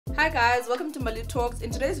Hi guys, welcome to Mbali Talks.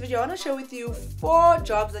 In today's video, I want to share with you 4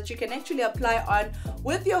 jobs that you can actually apply on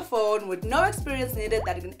with your phone with no experience needed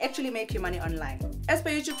that can actually make you money online. As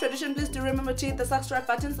per YouTube tradition, please do remember to hit the subscribe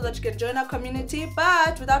button so that you can join our community.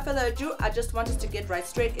 But without further ado, I just want us to get right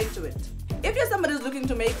straight into it. If you're somebody who's looking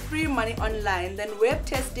to make free money online, then web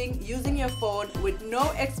testing using your phone with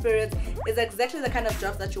no experience is exactly the kind of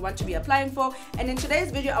jobs that you want to be applying for. And in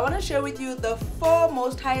today's video, I want to share with you the 4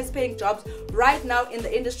 most highest paying jobs right now in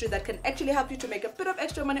the industry that can actually help you to make a bit of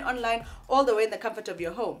extra money online all the way in the comfort of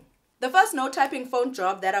your home. The first no typing phone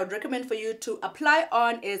job that I would recommend for you to apply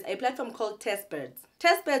on is a platform called Testbirds.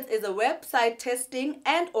 Testbirds is a website testing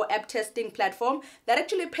and or app testing platform that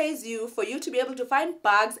actually pays you for you to be able to find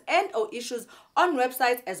bugs and or issues on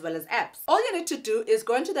websites as well as apps. All you need to do is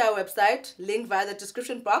go into their website, link via the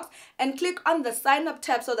description box, and click on the sign up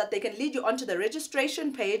tab so that they can lead you onto the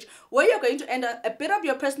registration page where you're going to enter a bit of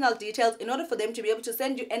your personal details in order for them to be able to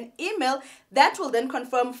send you an email that will then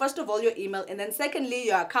confirm first of all your email and then secondly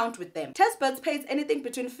your account with them. Testbirds pays anything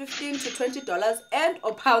between $15 to $20 and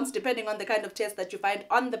or pounds depending on the kind of test that you find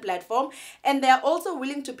on the platform, and they are also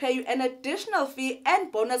willing to pay you an additional fee and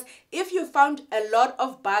bonus if you found a lot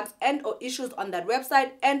of bugs and or issues on that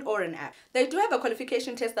website and or an app. They do have a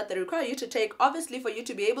qualification test that they require you to take, obviously for you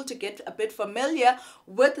to be able to get a bit familiar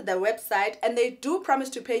with the website, and they do promise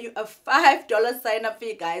to pay you a $5 sign up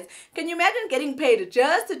fee, guys. Can you imagine getting paid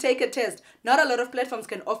just to take a test? Not a lot of platforms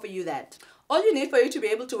can offer you that. All you need for you to be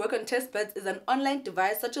able to work on Testbirds is an online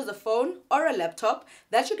device such as a phone or a laptop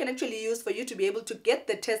that you can actually use for you to be able to get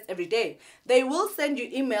the test every day. They will send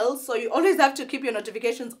you emails, so you always have to keep your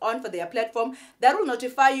notifications on for their platform. That will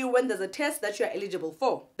notify you when there's a test that you're eligible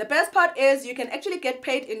for. The best part is you can actually get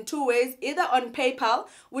paid in 2 ways, either on PayPal,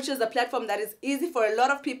 which is a platform that is easy for a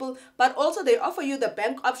lot of people, but also they offer you the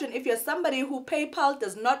bank option if you're somebody who PayPal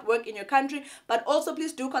does not work in your country, but also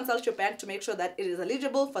please do consult your bank to make sure that it is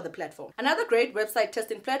eligible for the platform. Another great website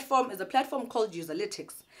testing platform is a platform called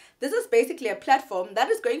Userlytics. This is basically a platform that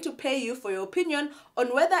is going to pay you for your opinion on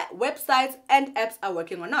whether websites and apps are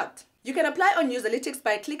working or not. You can apply on Userlytics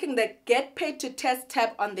by clicking the Get Paid to Test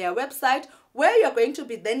tab on their website, where you're going to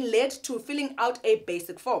be then led to filling out a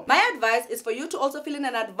basic form. My advice is for you to also fill in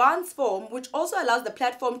an advanced form, which also allows the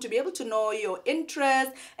platform to be able to know your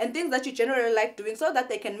interests and things that you generally like doing so that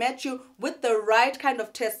they can match you with the right kind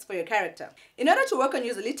of tests for your character. In order to work on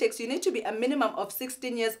Userlytics, you need to be a minimum of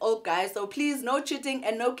 16 years old, guys, so please no cheating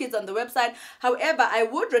and no kids on the website. However, I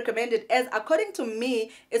would recommend it as according to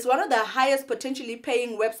me, it's one of the highest potentially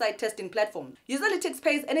paying website testing platforms. Userlytics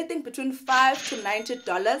pays anything between $5 to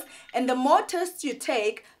 $90, and the more tests you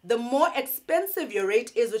take, the more expensive your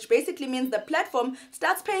rate is, which basically means the platform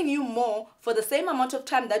starts paying you more for the same amount of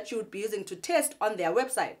time that you would be using to test on their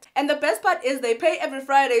website. And the best part is they pay every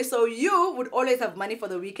Friday, so you would always have money for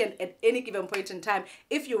the weekend at any given point in time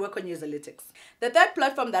if you work on Userlytics. The third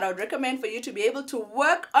platform that I would recommend for you to be able to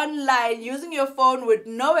work online using your phone with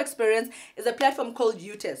no experience is a platform called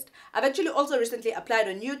UTest. I've actually also recently applied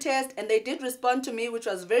on UTest and they did respond to me, which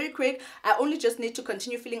was very quick. I only just need to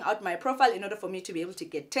continue filling out my profile in order for me to be able to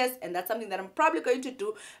get tests, and that's something that I'm probably going to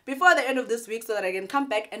do before the end of this week so that I can come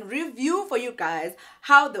back and review for you guys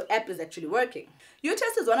how the app is actually working.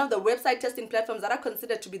 UTest is one of the website testing platforms that are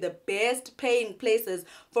considered to be the best paying places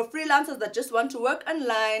for freelancers that just want to work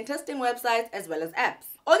online, testing websites as well as apps.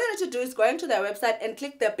 All you need to do is go into their website and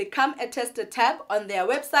click the Become a Tester tab on their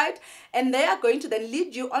website, and they are going to then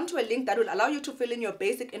lead you onto a link that will allow you to fill in your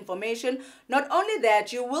basic information. Not only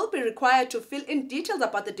that, you will be required to fill in details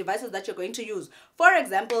about the devices that you're going to use. For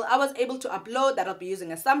example, I was able to upload that I'll be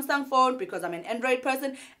using a Samsung phone because I'm an Android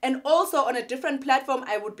person, and also on a different platform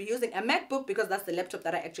I would be using a MacBook because that's the laptop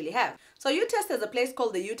that I actually have. So UTest has a place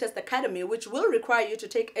called the UTest Academy, which will require you to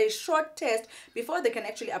take a short test before they can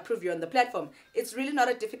actually approve you on the platform. It's really not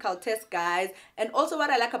a difficult test, guys, and also what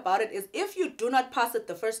I like about it is if you do not pass it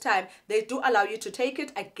the first time, they do allow you to take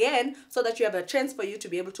it again so that you have a chance for you to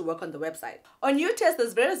be able to work on the website. On UTest,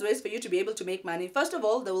 there's various ways for you to be able to make money. First of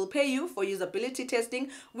all, they will pay you for usability testing,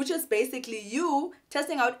 which is basically you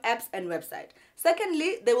testing out apps and website.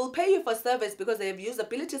 Secondly, they will pay you for surveys because they have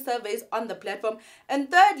usability surveys on the platform. And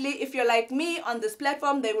thirdly, if you're like me on this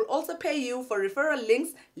platform, they will also pay you for referral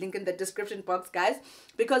links, link in the description box, guys,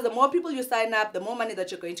 because the more people you sign up, the more money that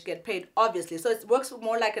you're going to get paid, obviously. So it works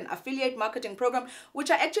more like an affiliate marketing program, which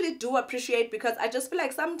I actually do appreciate because I just feel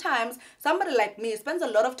like sometimes somebody like me spends a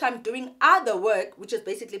lot of time doing other work, which is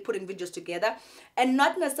basically putting videos together, and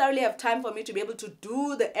not necessarily have time for me to be able to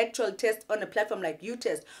do the actual test on a platform like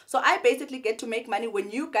UTest. So I basically get to make money when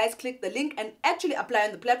you guys click the link and actually apply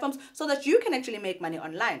on the platforms so that you can actually actually make money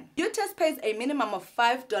online. UTest pays a minimum of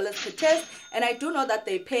 $5 per test, and I do know that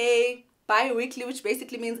they pay bi-weekly, which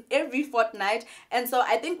basically means every fortnight. And so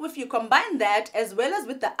I think if you combine that as well as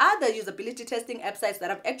with the other usability testing websites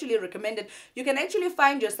that I've actually recommended, you can actually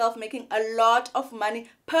find yourself making a lot of money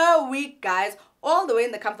per week, guys, all the way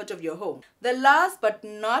in the comfort of your home. The last but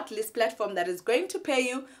not least platform that is going to pay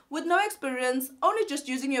you with no experience, only just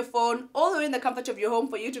using your phone all the way in the comfort of your home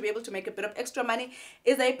for you to be able to make a bit of extra money,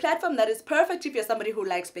 is a platform that is perfect if you're somebody who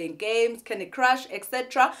likes playing games, Candy Crush,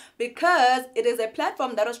 etc. Because it is a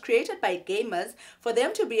platform that was created by gamers for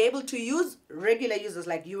them to be able to use regular users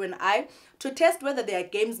like you and I to test whether their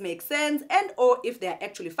games make sense and or if they're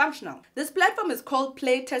actually functional. This platform is called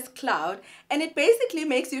Playtest Cloud, and it basically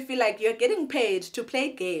makes you feel like you're getting paid to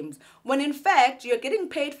play games, when in fact you're getting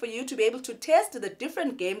paid for you to be able to test the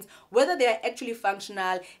different games, whether they're actually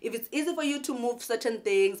functional, if it's easy for you to move certain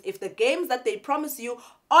things, if the games that they promise you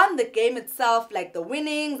on the game itself, like the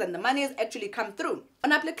winnings and the monies, actually come through.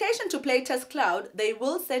 On application to Playtest Cloud, they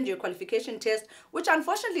will send you a qualification test, which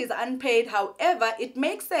unfortunately is unpaid. However, it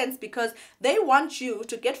makes sense because they want you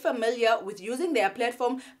to get familiar with using their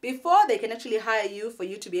platform before they can actually hire you for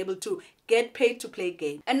you to be able to get paid to play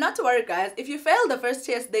games. And not to worry, guys, if you fail the first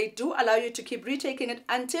test, they do allow you to keep retaking it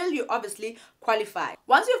until you obviously qualify.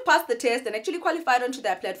 Once you've passed the test and actually qualified onto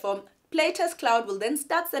their platform, Playtest Cloud will then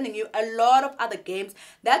start sending you a lot of other games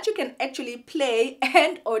that you can actually play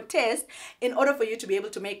and or test in order for you to be able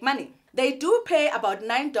to make money. They do pay about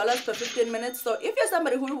 $9 per 15 minutes. So if you're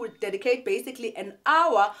somebody who would dedicate basically an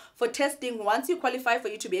hour for testing, once you qualify for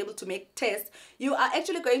you to be able to make tests, you are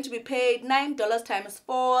actually going to be paid $9 times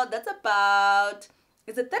 4. That's about...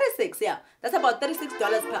 is it 36? Yeah, that's about $36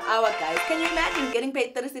 per hour, guys. Can you imagine getting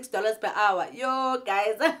paid $36 per hour? Yo,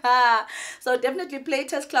 guys. So definitely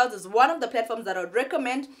Playtest Clouds is one of the platforms that I would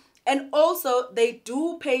recommend. And also they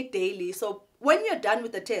do pay daily. So when you're done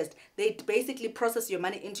with the test, they basically process your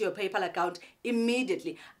money into your PayPal account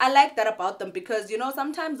immediately. I like that about them because, you know,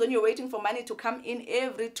 sometimes when you're waiting for money to come in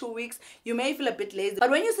every 2 weeks, you may feel a bit lazy.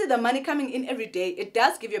 But when you see the money coming in every day, it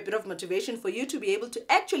does give you a bit of motivation for you to be able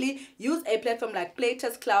to actually use a platform like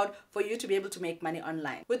Playtest Cloud for you to be able to make money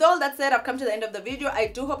online. With all that said, I've come to the end of the video. I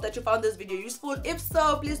do hope that you found this video useful. If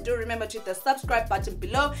so, please do remember to hit the subscribe button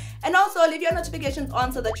below, and also leave your notifications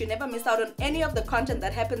on so that you never miss out on any of the content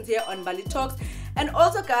that happens here on Mbali Talks. And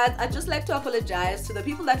also, guys, I'd just like to apologize to the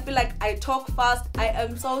people that feel like I talk fast. I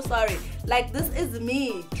am so sorry. Like, this is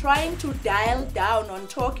me trying to dial down on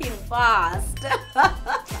talking fast.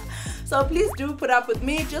 So please do put up with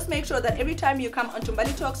me. Just make sure that every time you come onto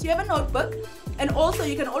Mbali Talks, you have a notebook. And also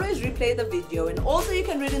you can always replay the video. And also you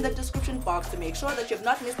can read in the description box to make sure that you've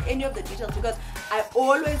not missed any of the details, because I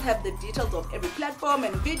always have the details of every platform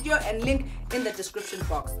and video and link in the description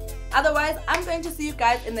box. Otherwise, I'm going to see you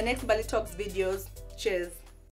guys in the next Mbali Talks videos. Cheers.